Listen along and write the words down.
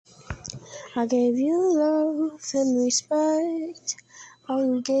I gave you love and respect.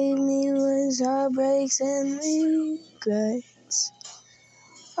 All you gave me was heartbreaks and regrets.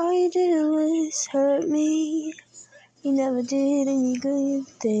 All you did was hurt me. You never did any good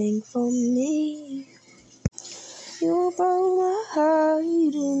thing for me. You broke my heart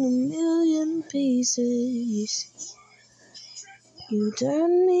in a million pieces. You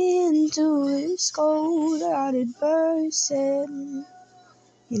turned me into this cold-hearted person.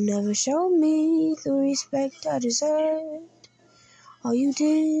 You never showed me the respect I deserved. All you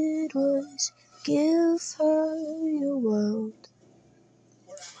did was give her your world.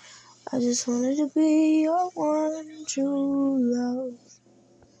 I just wanted to be your one true love.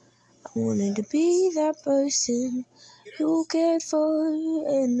 I wanted to be that person you cared for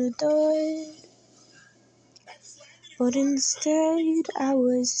and adored. But instead I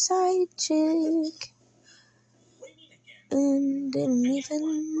was a side chick and didn't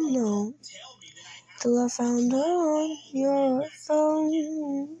even know till I found her on your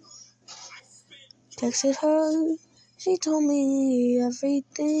phone. Texted her, she told me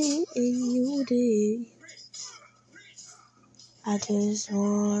everything you did. I just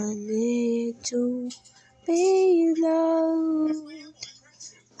wanted to be loved.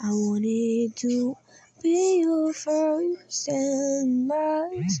 I wanted to be your first and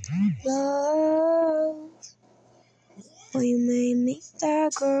last love. Well, you made me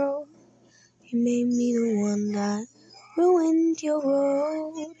that girl. You made me the one that ruined your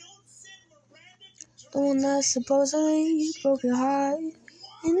world. The one that supposedly broke your heart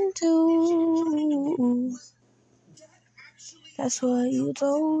in two. That's what you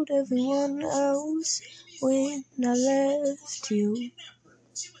told everyone else when I left you.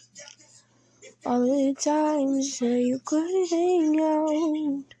 All the times that you couldn't hang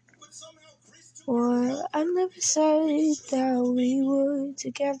out. Or I never said that we were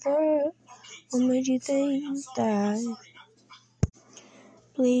together. What made you think that?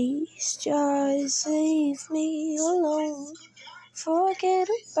 Please just leave me alone. Forget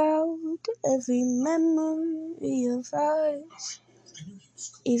about every memory of us.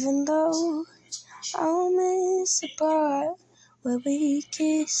 Even though I'll miss the part where we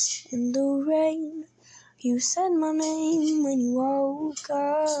kissed in the rain. You said my name when you woke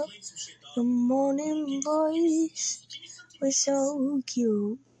up. Your morning voice was so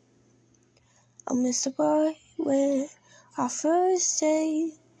cute. I miss the part where our first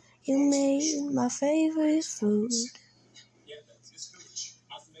day you made my favorite food.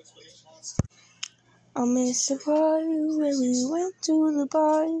 I miss the part where we went to the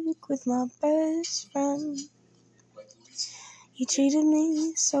park with my best friend. You treated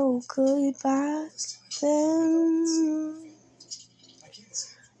me so good back then.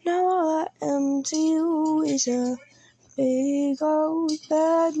 Now all I am to you is a big old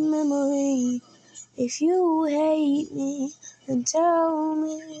bad memory. If you hate me, then tell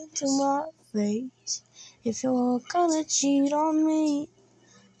me to my face. If you're gonna cheat on me,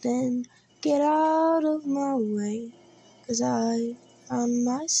 then get out of my way. 'Cause I found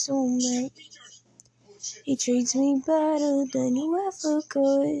my soulmate. He treats me better than you ever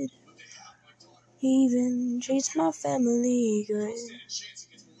could. He even treats my family good.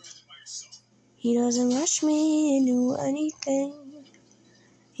 He doesn't rush me into anything.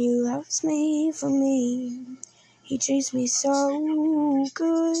 He loves me for me. He treats me so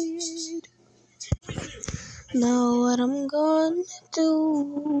good. Now what I'm gonna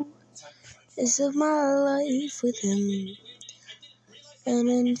do is live my life with him. And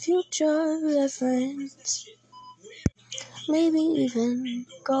in future reference, maybe even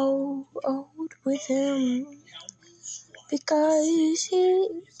go old with him. Because he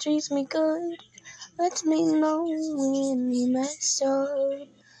treats me good, lets me know when he messed up.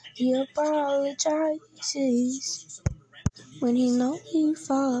 He apologizes when he knows he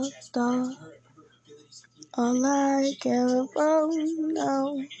fucked up. All I care about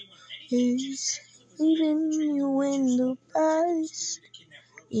now is leaving you in the past.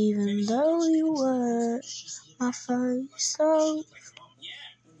 Even though you were my first love,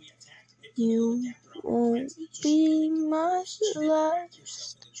 you won't be my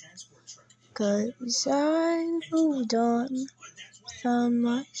last. 'Cause I moved on, found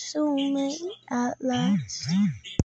my soulmate at last.